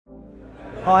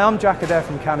Hi, I'm Jack Adair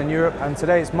from Canon Europe, and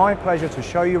today it's my pleasure to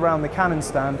show you around the Canon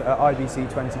stand at IBC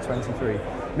 2023.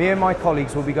 Me and my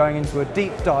colleagues will be going into a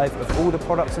deep dive of all the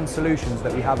products and solutions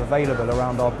that we have available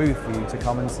around our booth for you to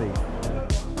come and see.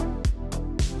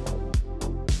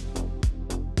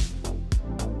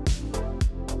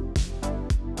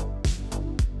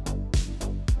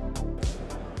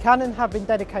 Canon have been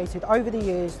dedicated over the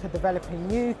years to developing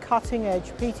new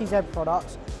cutting-edge PTZ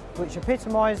products which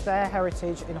epitomise their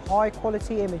heritage in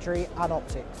high-quality imagery and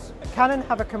optics. Canon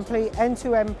have a complete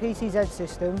end-to-end PTZ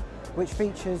system which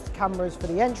features cameras for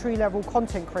the entry-level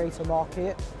content creator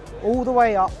market all the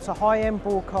way up to high-end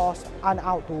broadcast and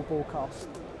outdoor broadcast.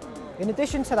 In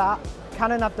addition to that,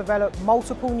 Canon have developed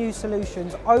multiple new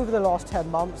solutions over the last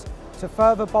 10 months to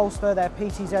further bolster their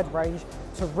PTZ range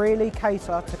to really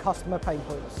cater to customer pain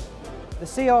points. The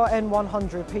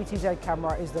CRN100 PTZ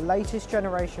camera is the latest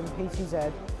generation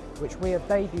PTZ which we have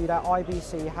debuted at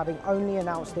IBC, having only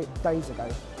announced it days ago.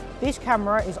 This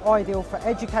camera is ideal for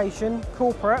education,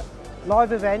 corporate,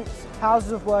 live events,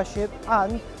 houses of worship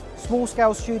and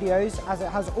small-scale studios, as it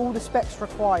has all the specs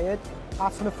required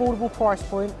at an affordable price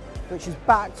point which is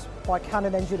backed by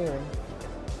Canon engineering.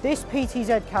 This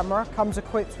PTZ camera comes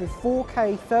equipped with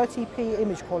 4K 30p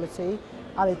image quality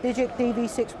and a Digic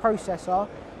DV6 processor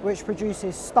which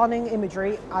produces stunning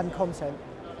imagery and content.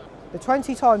 The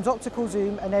 20x optical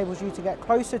zoom enables you to get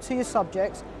closer to your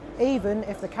subjects even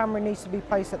if the camera needs to be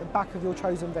placed at the back of your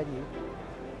chosen venue.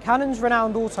 Canon's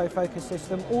renowned autofocus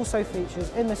system also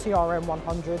features in the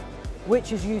CRN100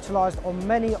 which is utilised on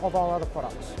many of our other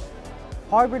products.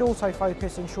 Hybrid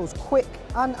autofocus ensures quick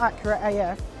and accurate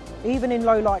AF even in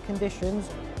low light conditions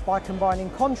by combining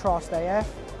contrast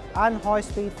AF and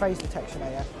high-speed phase detection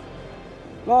AF.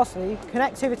 Lastly,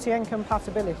 connectivity and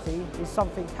compatibility is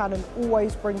something Canon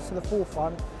always brings to the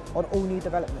forefront on all new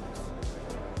developments.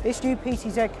 This new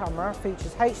PTZ camera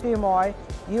features HDMI,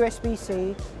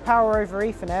 USB-C, power over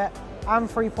Ethernet and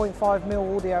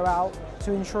 3.5mm audio out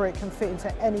to ensure it can fit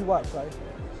into any workflow.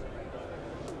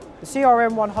 The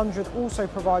CRN100 also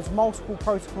provides multiple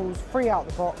protocols free out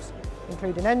the box,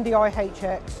 including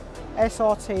NDI-HX,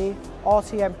 SRT,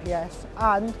 RTMPS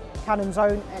and Canon's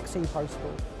own XE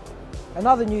protocol.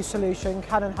 Another new solution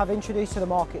Canon have introduced to the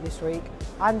market this week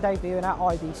and debuting at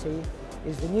IBC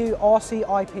is the new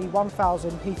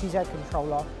RC-IP1000 PTZ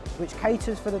controller, which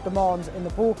caters for the demands in the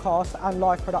broadcast and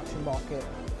live production market.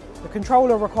 The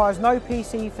controller requires no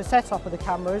PC for setup of the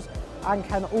cameras and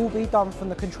can all be done from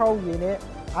the control unit,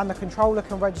 and the controller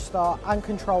can register and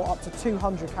control up to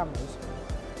 200 cameras.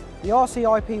 The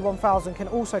RC-IP1000 can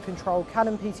also control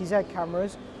Canon PTZ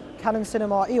cameras, Canon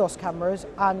Cinema EOS cameras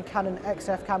and Canon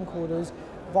XF camcorders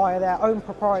via their own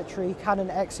proprietary Canon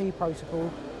XE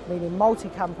protocol, meaning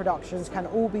multicam productions can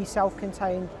all be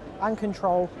self-contained and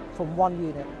controlled from one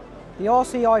unit. The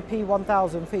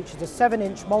RC-IP1000 features a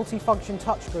 7-inch multi-function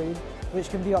touchscreen which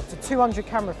can view up to 200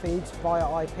 camera feeds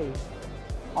via IP.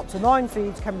 Up to 9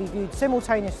 feeds can be viewed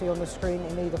simultaneously on the screen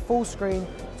in either full screen,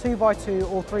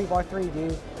 2x2 or 3x3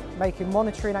 view, making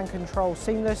monitoring and control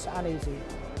seamless and easy.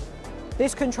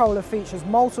 This controller features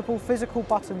multiple physical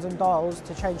buttons and dials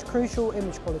to change crucial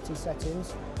image quality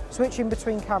settings, switching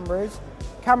between cameras,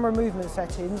 camera movement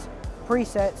settings,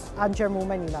 presets and general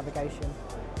menu navigation.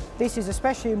 This is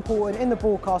especially important in the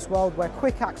broadcast world where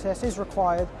quick access is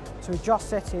required to adjust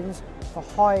settings for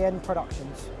high-end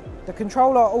productions. The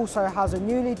controller also has a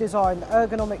newly designed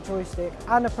ergonomic joystick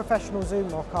and a professional zoom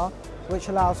rocker which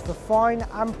allows for fine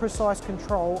and precise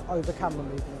control over camera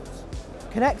movements.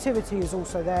 Connectivity is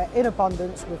also there in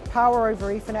abundance with power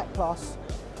over Ethernet Plus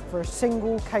for a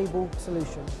single cable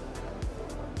solution.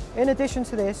 In addition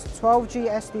to this, 12G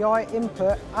SDI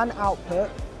input and output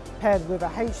paired with a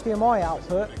HDMI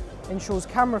output ensures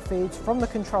camera feeds from the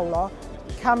controller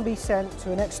can be sent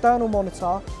to an external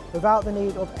monitor without the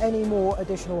need of any more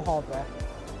additional hardware.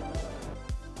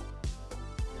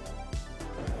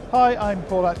 Hi, I'm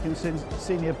Paul Atkinson,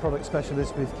 Senior Product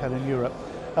Specialist with Canon Europe.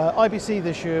 IBC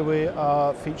this year we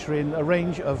are featuring a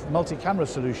range of multi-camera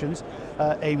solutions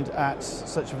aimed at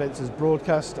such events as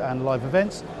broadcast and live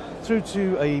events through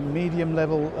to a medium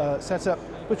level setup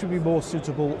which would be more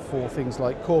suitable for things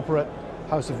like corporate,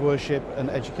 house of worship and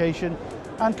education,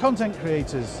 and content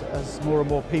creators as more and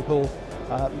more people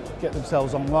get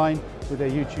themselves online with their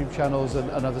YouTube channels and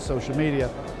other social media.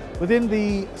 Within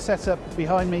the setup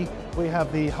behind me we have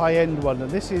the high-end one,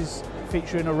 and this is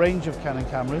featuring a range of Canon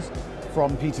cameras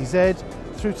from PTZ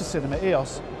through to Cinema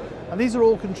EOS, and these are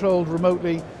all controlled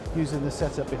remotely using the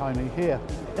setup behind me here.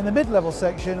 In the mid-level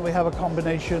section we have a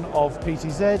combination of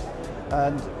PTZ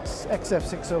and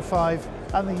XF605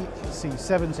 and the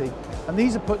C70, and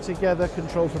these are put together,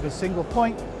 controlled from a single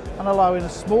point, and allowing a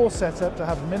small setup to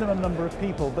have a minimum number of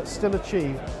people but still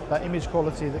achieve that image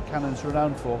quality that Canon's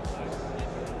renowned for.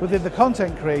 Within the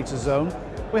content creator zone,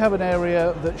 we have an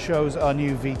area that shows our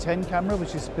new V10 camera,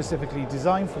 which is specifically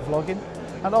designed for vlogging,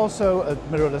 and also a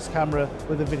mirrorless camera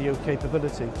with a video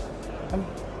capability. And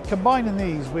combining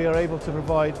these, we are able to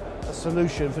provide a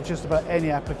solution for just about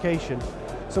any application.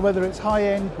 So whether it's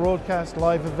high-end, broadcast,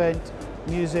 live event,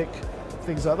 music,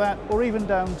 things like that, or even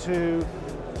down to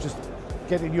just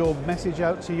getting your message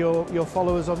out to your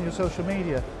followers on your social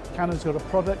media, Canon's got a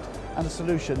product and a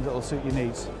solution that will suit your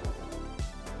needs.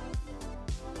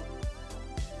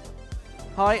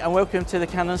 Hi and welcome to the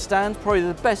Canon stand, probably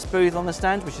the best booth on the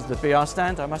stand, which is the VR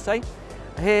stand, I must say.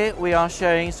 Here we are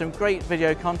showing some great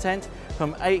video content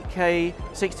from 8K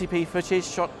 60p footage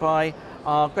shot by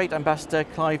our great ambassador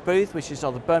Clive Booth, which is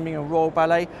of the Birmingham Royal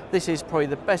Ballet. This is probably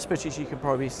the best footage you can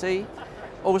probably see.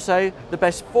 Also, the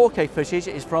best 4K footage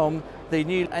is from the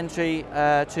new entry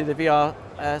to the VR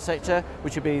sector,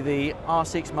 which would be the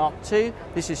R6 Mark II.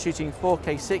 This is shooting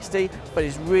 4K 60, but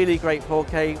it's really great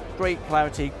 4K, great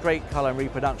clarity, great color and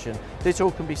reproduction. This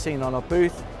all can be seen on our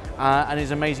booth and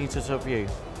is amazing to sort of view.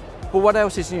 But what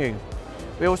else is new?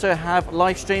 We also have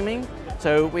live streaming.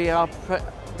 So we are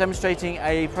demonstrating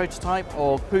a prototype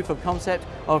or proof of concept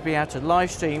of being able to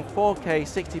live stream 4K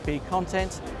 60p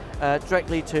content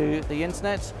directly to the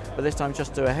internet, but this time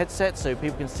just through a headset so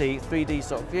people can see 3D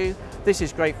sort of view. This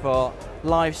is great for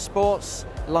live sports,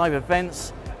 live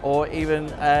events, or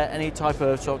even any type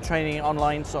of sort of training,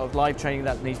 online sort of live training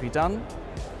that needs to be done.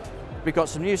 We've got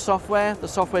some new software. The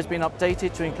software's been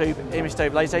updated to include image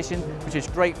stabilization, which is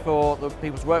great for the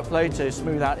people's workflow to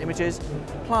smooth out images.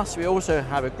 Plus, we also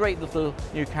have a great little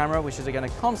new camera, which is again a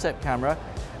concept camera,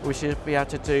 which will be able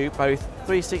to do both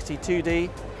 360 2D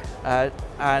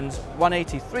and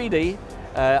 180 3D,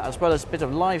 as well as a bit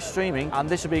of live streaming. And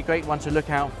this would be a great one to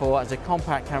look out for as a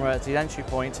compact camera at the entry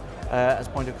point, as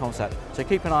point of concept. So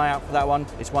keep an eye out for that one.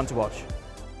 It's one to watch.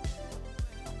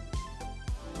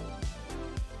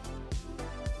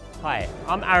 Hi,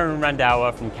 I'm Aaron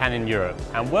Randauer from Canon Europe,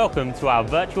 and welcome to our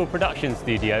virtual production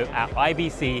studio at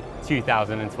IBC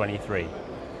 2023.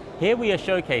 Here we are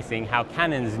showcasing how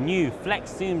Canon's new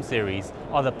Flex Zoom series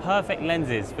are the perfect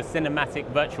lenses for cinematic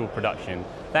virtual production,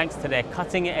 thanks to their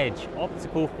cutting-edge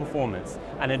optical performance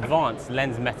and advanced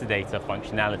lens metadata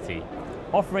functionality.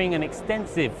 Offering an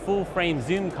extensive full-frame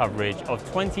zoom coverage of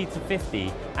 20 to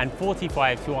 50 and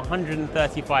 45 to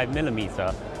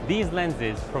 135mm, these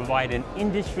lenses provide an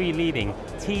industry-leading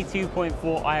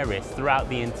T2.4 iris throughout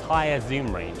the entire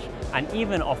zoom range, and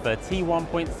even offer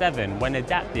T1.7 when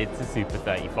adapted to Super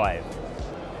 35.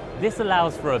 This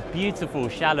allows for a beautiful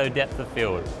shallow depth of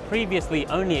field, previously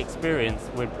only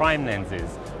experienced with prime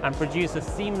lenses, and produce a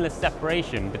seamless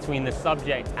separation between the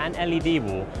subject and LED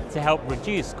wall to help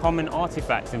reduce common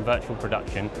artifacts in virtual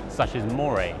production, such as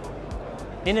moire.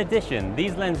 In addition,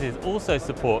 these lenses also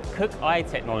support Cook-Eye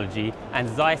technology and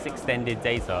Zeiss extended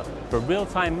data for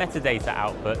real-time metadata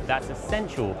output that's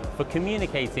essential for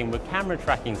communicating with camera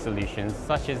tracking solutions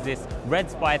such as this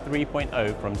Red Spy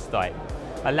 3.0 from Stipe,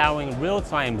 allowing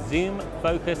real-time zoom,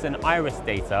 focus and iris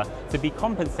data to be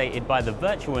compensated by the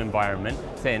virtual environment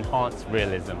to enhance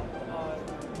realism.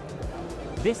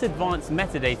 This advanced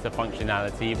metadata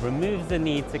functionality removes the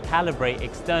need to calibrate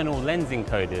external lens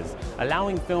encoders,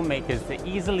 allowing filmmakers to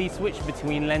easily switch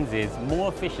between lenses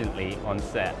more efficiently on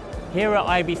set. Here at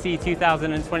IBC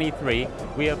 2023,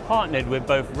 we have partnered with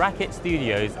both Racket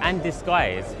Studios and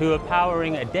Disguise, who are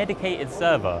powering a dedicated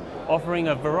server, offering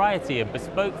a variety of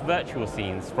bespoke virtual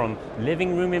scenes from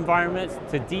living room environments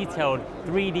to detailed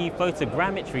 3D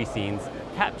photogrammetry scenes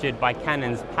captured by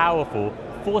Canon's powerful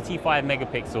 45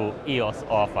 megapixel EOS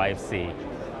R5C.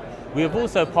 We have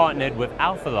also partnered with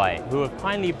Alphalite, who have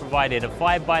kindly provided a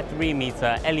 5x3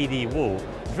 meter LED wall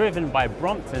driven by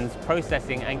Brompton's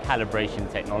processing and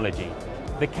calibration technology.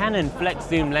 The Canon Flex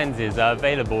Zoom lenses are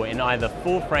available in either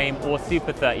full frame or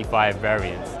Super 35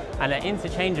 variants, and are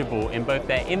interchangeable in both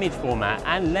their image format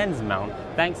and lens mount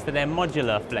thanks to their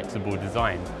modular flexible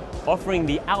design. Offering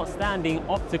the outstanding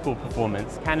optical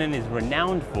performance Canon is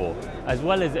renowned for, as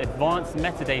well as advanced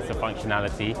metadata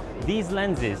functionality, these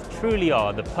lenses truly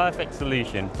are the perfect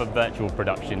solution for virtual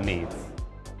production needs.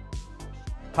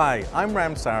 Hi, I'm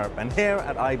Ram Sarab, and here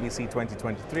at IBC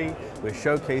 2023, we're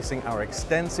showcasing our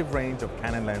extensive range of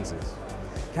Canon lenses.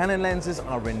 Canon lenses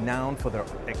are renowned for their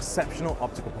exceptional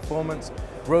optical performance,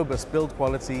 robust build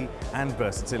quality, and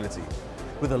versatility.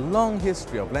 With a long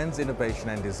history of lens innovation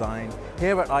and design,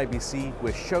 here at IBC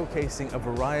we're showcasing a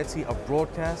variety of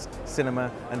broadcast,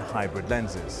 cinema and hybrid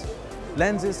lenses.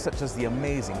 lenses such as the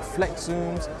amazing flex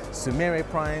zooms, Sumire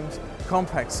primes,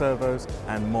 compact servos,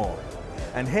 and more.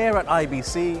 And here at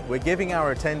IBC, we're giving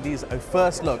our attendees a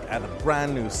first look at the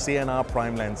brand new CNR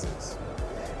prime lenses.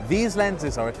 These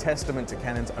lenses are a testament to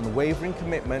Canon's unwavering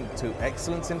commitment to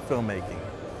excellence in filmmaking.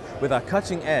 With our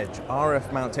cutting-edge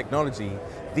RF mount technology,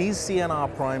 these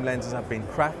CNR prime lenses have been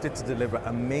crafted to deliver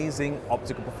amazing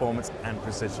optical performance and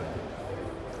precision.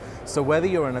 So whether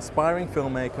you're an aspiring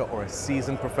filmmaker or a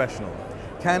seasoned professional,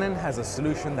 Canon has a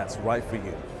solution that's right for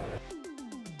you.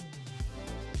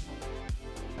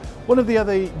 One of the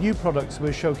other new products we're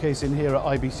showcasing here at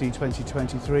IBC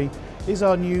 2023 is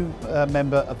our new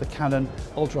member of the Canon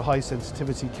ultra-high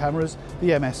sensitivity cameras, the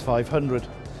MS500.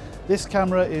 This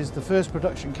camera is the first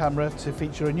production camera to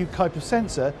feature a new type of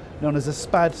sensor known as a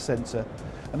SPAD sensor.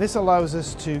 And this allows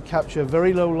us to capture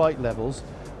very low light levels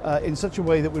in such a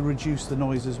way that we reduce the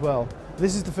noise as well.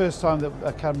 This is the first time that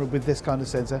a camera with this kind of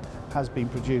sensor has been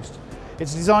produced.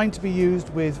 It's designed to be used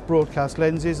with broadcast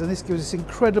lenses, and this gives us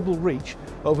incredible reach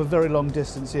over very long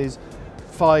distances,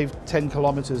 5–10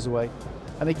 kilometers away.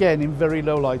 And again, in very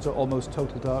low light or almost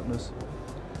total darkness.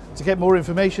 To get more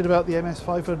information about the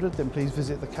MS500, then please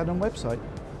visit the Canon website.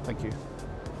 Thank you.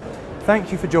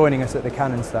 Thank you for joining us at the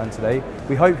Canon stand today.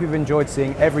 We hope you've enjoyed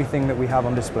seeing everything that we have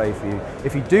on display for you.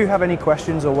 If you do have any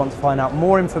questions or want to find out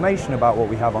more information about what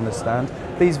we have on the stand,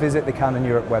 please visit the Canon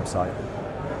Europe website.